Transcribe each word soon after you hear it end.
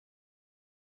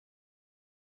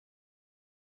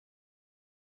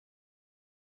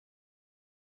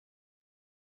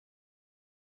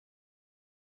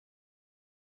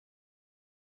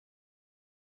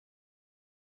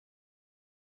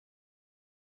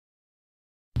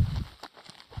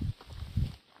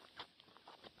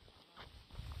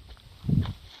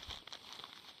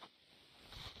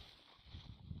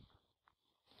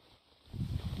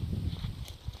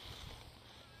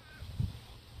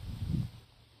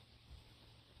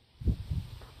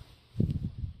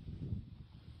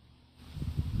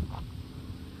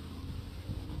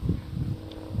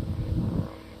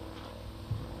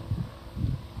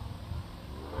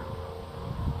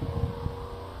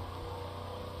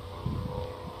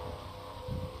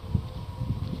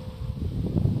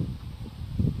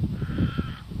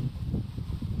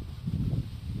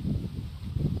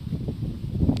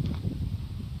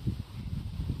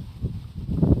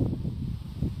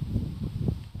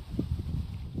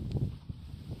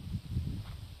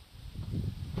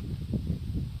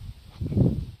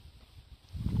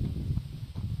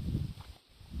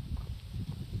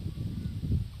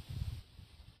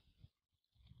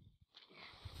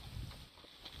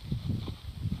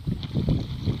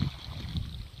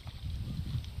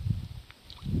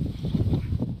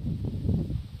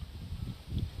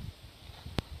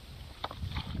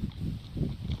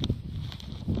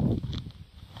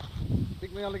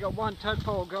We only got one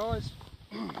tadpole, guys.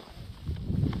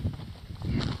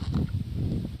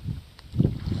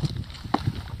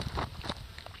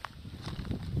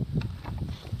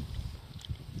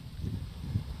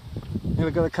 Yeah,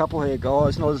 we've got a couple here,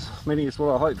 guys, not as many as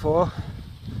what I hoped for.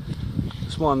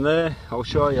 Just one there, I'll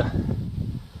show you.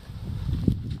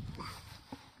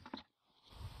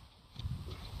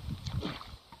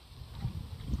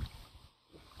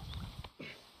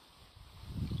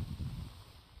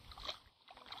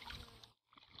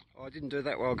 I didn't do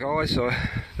that well, guys, so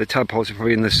the tadpoles are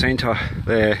probably in the centre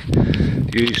there.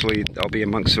 Usually they'll be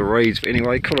amongst the reeds, but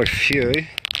anyway, caught a few.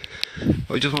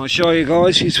 I just want to show you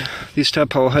guys, this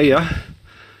tadpole here,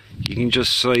 you can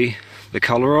just see the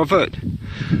colour of it.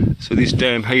 So this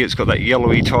dam here, it's got that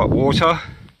yellowy type water.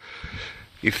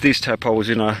 If this tadpole was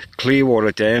in a clear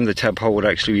water dam, the tadpole would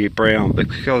actually be brown, but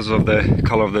because of the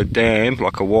colour of the dam,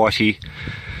 like a whitey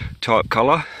type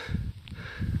colour,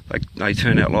 they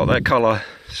turn out like that colour.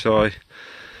 So,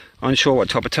 unsure what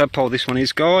type of tadpole this one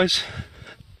is, guys.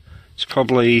 It's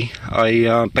probably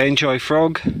a banjo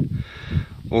frog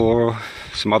or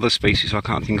some other species I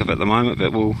can't think of at the moment,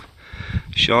 but we'll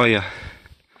show you.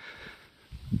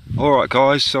 Alright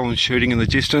guys, someone's shooting in the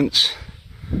distance.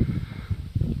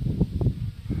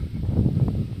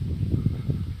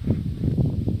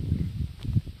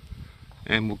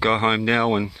 And we'll go home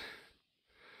now and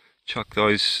chuck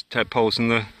those tadpoles in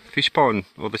the fish pond,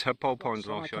 or the tadpole pond,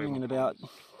 and I'll show you. In about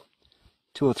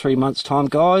 2 or 3 months time,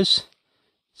 guys.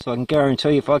 So I can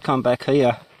guarantee if I come back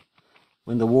here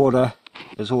when the water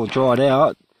is all dried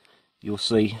out, you'll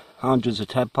see hundreds of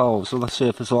tadpoles on the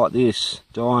surface like this,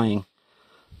 dying.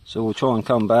 So we'll try and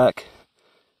come back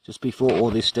just before all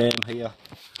this dam here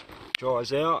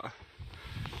dries out,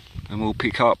 and we'll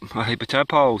pick up a heap of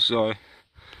tadpoles. So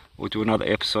we'll do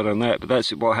another episode on that. But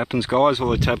that's what happens, guys. All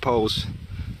the tadpoles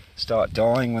start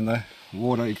dying when the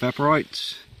water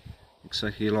evaporates,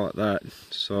 exactly like that.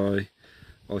 So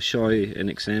I'll show you an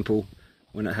example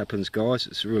when it happens, guys.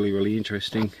 It's really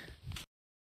interesting.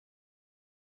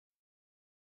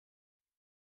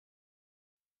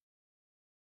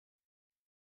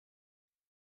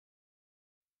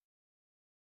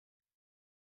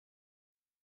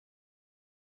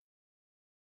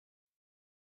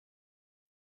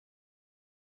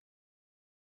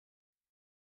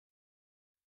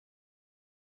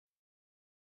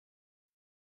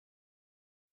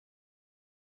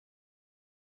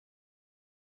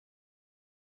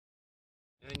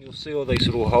 And you'll see all these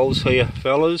little holes here,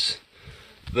 fellas.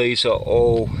 These are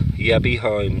all yabby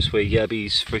homes where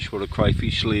yabbies, freshwater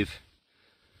crayfish, live.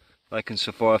 They can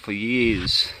survive for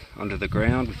years under the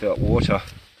ground without water.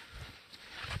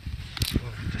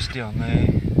 Just down there,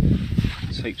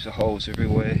 there's heaps of holes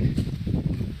everywhere.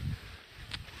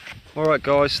 Alright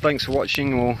guys, thanks for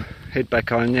watching. We'll head back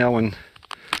home now and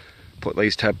put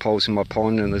these tadpoles in my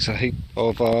pond, and there's a heap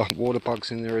of water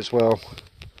bugs in there as well,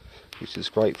 which is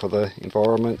great for the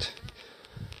environment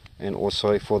and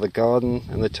also for the garden,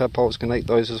 and the tadpoles can eat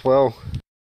those as well.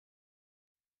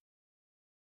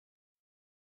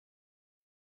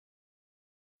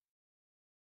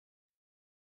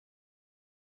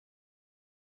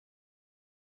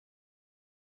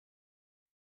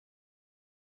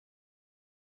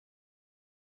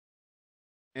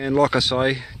 And like I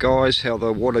say, guys, how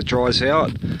the water dries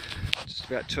out, just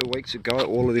about 2 weeks ago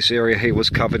all of this area here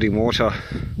was covered in water.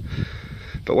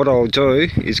 But what I'll do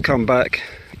is come back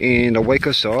in a week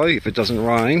or so, if it doesn't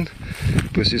rain,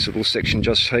 because this little section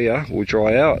just here will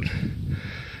dry out,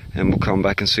 and we'll come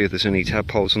back and see if there's any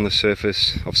tadpoles on the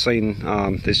surface. I've seen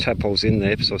there's tadpoles in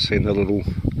there, because I've seen the little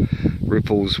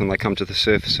ripples when they come to the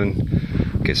surface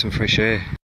and get some fresh air.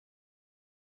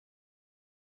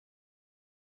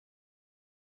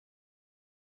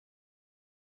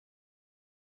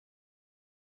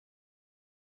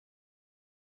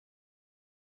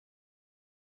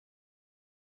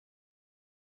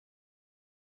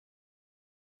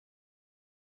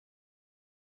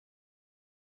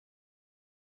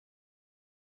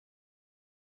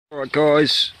 Alright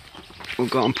guys, we'll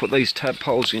go and put these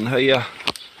tadpoles in here.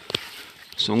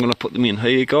 So I'm going to put them in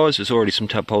here, guys. There's already some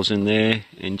tadpoles in there,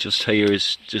 and just here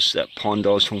is just that pond I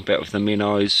was talking about with the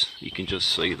minnows. You can just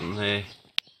see them there.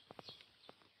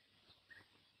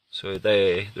 So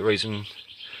there, the reason,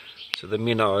 so the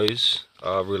minnows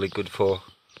are really good for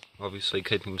obviously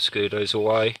keeping mosquitoes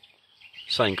away.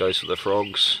 Same goes for the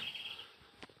frogs.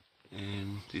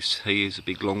 And this here is a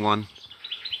big long one.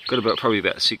 Got probably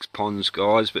about 6 ponds,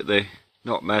 guys, but they're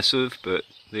not massive, but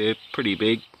they're pretty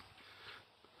big.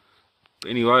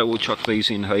 But anyway, we'll chuck these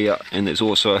in here, and there's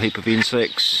also a heap of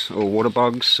insects or water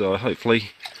bugs, so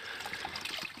hopefully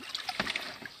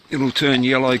It'll turn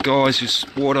yellow, guys, this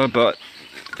water, but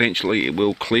eventually it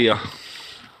will clear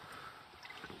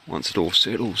once it all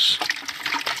settles.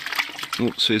 Oh,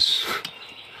 it says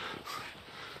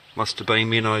must have been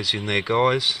minnows in there,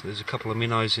 guys. There's a couple of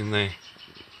minnows in there.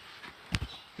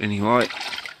 Anyway.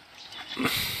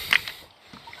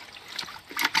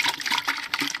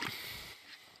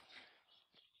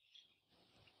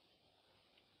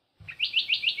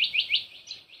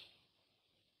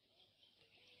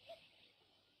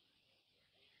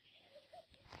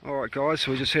 Alright guys,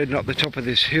 so we're just heading up the top of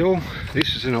this hill.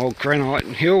 This is an old granite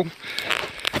hill.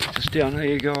 Just down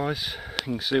here, guys. You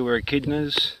can see where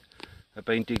echidnas have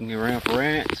been digging around for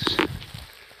ants.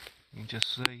 You can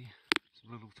just see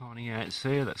some little tiny ants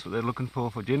there. That's what they're looking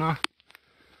for dinner.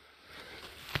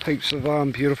 Heaps of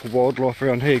beautiful wildlife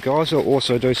around here, guys. I'll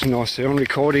also do some nice sound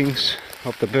recordings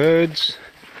of the birds.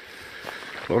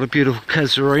 A lot of beautiful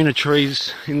casuarina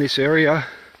trees in this area.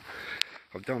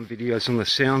 I've done videos on the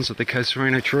sounds of the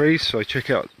casuarina trees, so check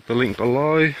out the link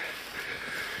below.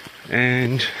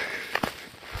 And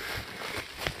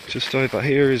just over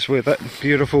here is where that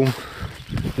beautiful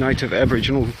native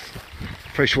Aboriginal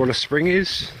freshwater spring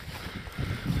is.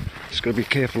 Just got to be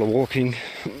careful of walking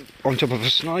on top of a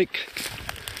snake.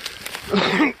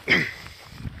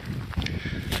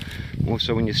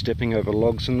 Also when you're stepping over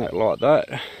logs and that like that,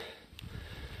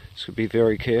 just got to be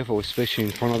very careful, especially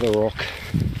in front of the rock.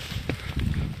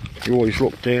 You always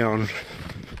look down.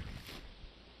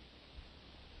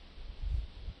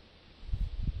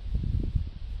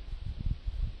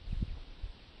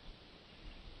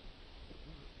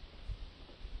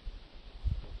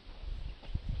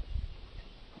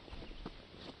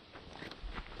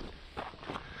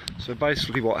 So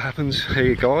basically what happens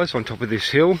here, guys, on top of this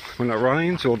hill, when it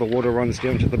rains, all the water runs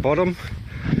down to the bottom.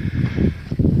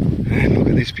 And look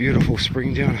at this beautiful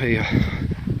spring down here.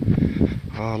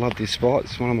 Oh, I love this spot.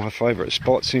 It's one of my favourite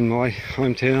spots in my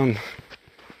hometown.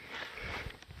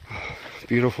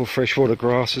 Beautiful freshwater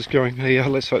grasses growing here.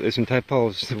 Let's hope there's some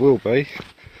tadpoles. There will be.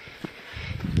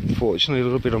 Unfortunately, a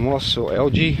little bit of moss or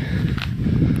algae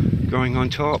growing on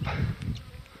top.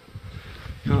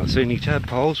 Can't see any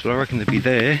tadpoles, but I reckon they'd be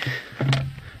there.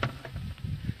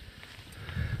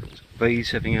 Bees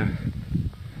having a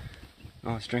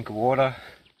nice drink of water.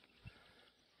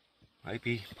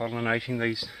 Maybe pollinating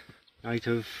these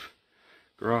native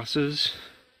grasses.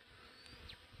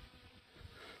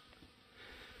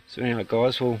 So anyway,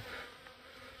 guys, well,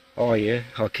 oh yeah,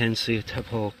 I can see a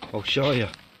tadpole. I'll show you.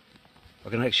 I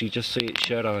can actually just see its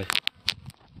shadow.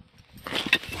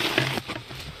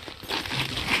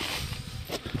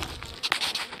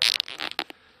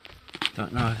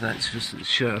 Don't know if that's just its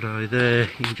shadow there.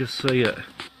 You can just see it.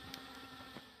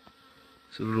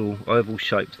 It's a little oval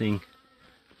shaped thing.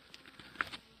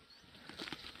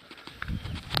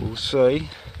 We'll see.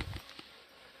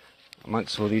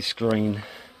 Amongst all this green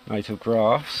native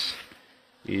grass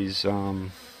is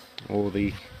where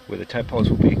the tadpoles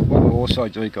will be. What we'll also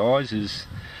do, guys, is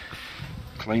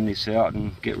clean this out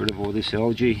and get rid of all this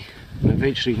algae. And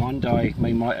eventually one day, me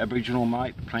and my Aboriginal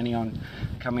mate planning on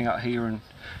coming up here and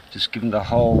just giving the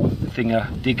whole thing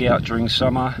a dig out during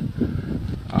summer.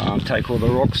 Take all the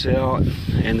rocks out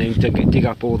and then dig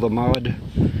up all the mud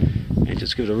and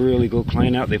just give it a really good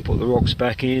clean out, then put the rocks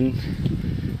back in,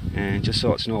 and just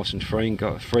so it's nice and free,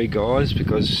 guys,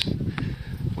 because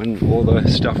when all the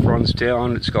stuff runs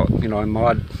down, it's got, you know,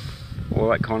 mud, all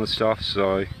that kind of stuff,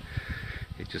 so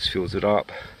it just fills it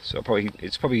up. So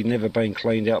it's probably never been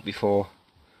cleaned out before,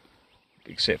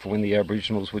 except for when the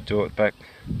Aboriginals would do it back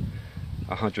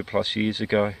 100+ years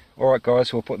ago. Alright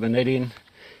guys, we'll put the net in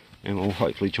and we'll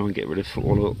hopefully try and get rid of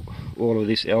all of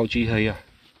this algae here.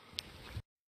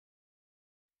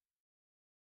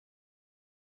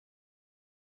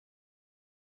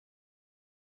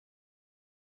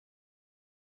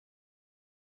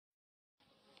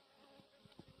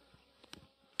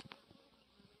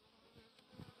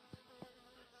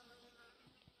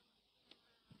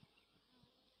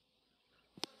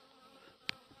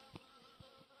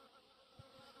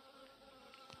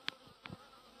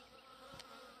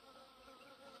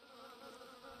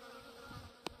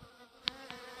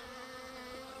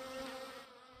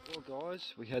 Well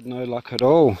guys, we had no luck at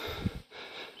all.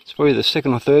 It's probably the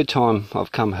second or third time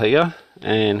I've come here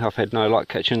and I've had no luck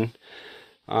catching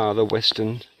the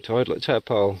western toadlet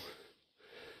tadpole.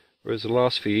 Whereas the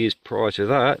last few years prior to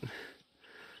that,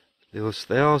 there was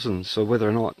thousands. So whether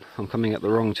or not I'm coming at the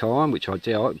wrong time, which I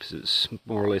doubt because it's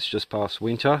more or less just past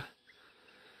winter.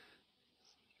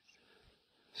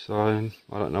 So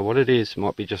I don't know what it is. It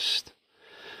might be just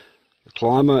the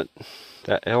climate,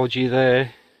 that algae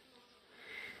there.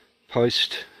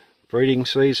 Post breeding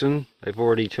season. They've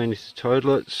already turned into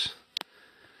toadlets.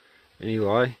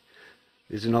 Anyway,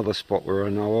 there's another spot where I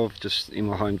know of just in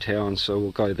my hometown, so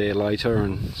we'll go there later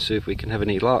and see if we can have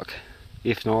any luck.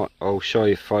 If not, I'll show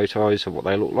you photos of what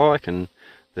they look like and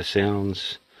the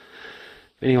sounds.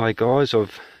 Anyway guys,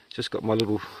 I've just got my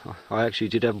little, I actually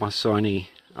did have my Sony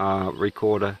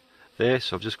recorder there,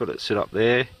 so I've just got it set up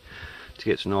there to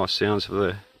get some nice sounds of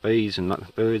the bees and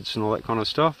birds and all that kind of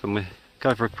stuff. And we'll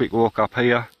go for a quick walk up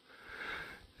here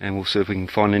and we'll see if we can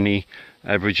find any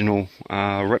Aboriginal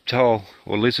reptile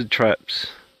or lizard traps.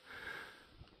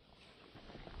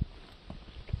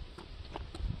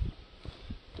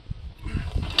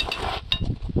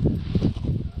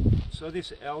 So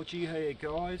this algae here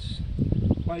guys,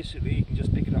 basically you can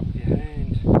just pick it up with your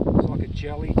hand. It's like a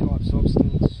jelly type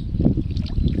substance.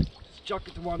 Just chuck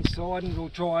it to one side and it'll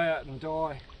dry out and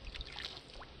die.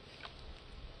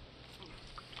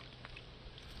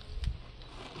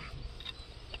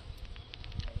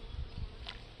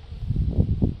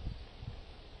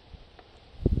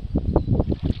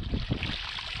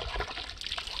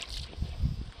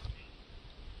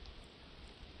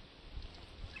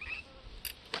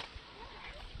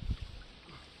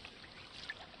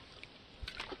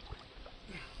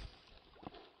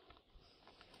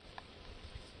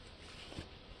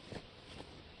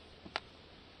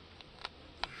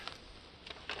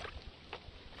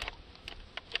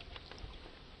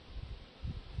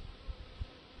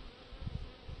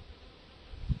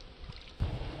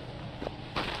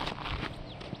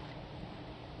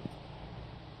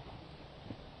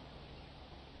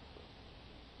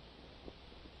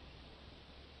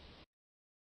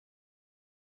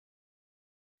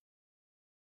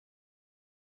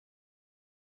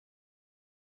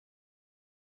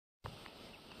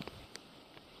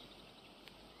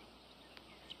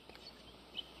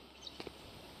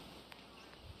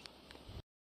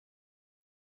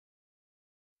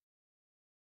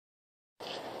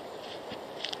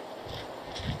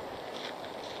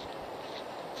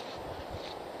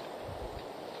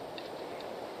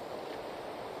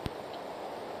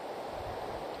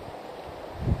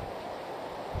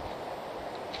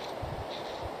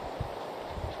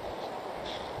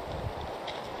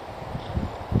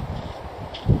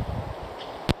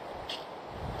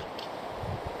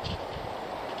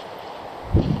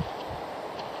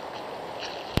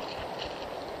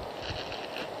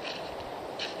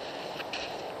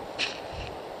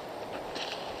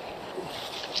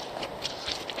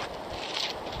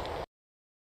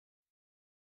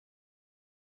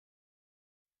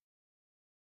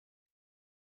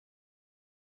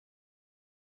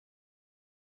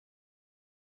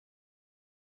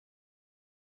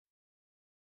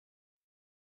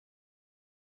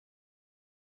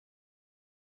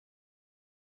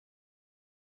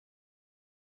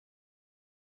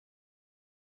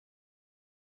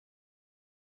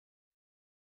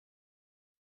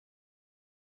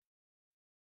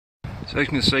 So as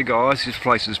you can see guys, this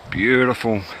place is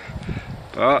beautiful,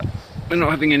 but we're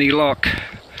not having any luck.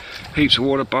 Heaps of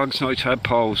water bugs, no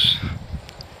tadpoles.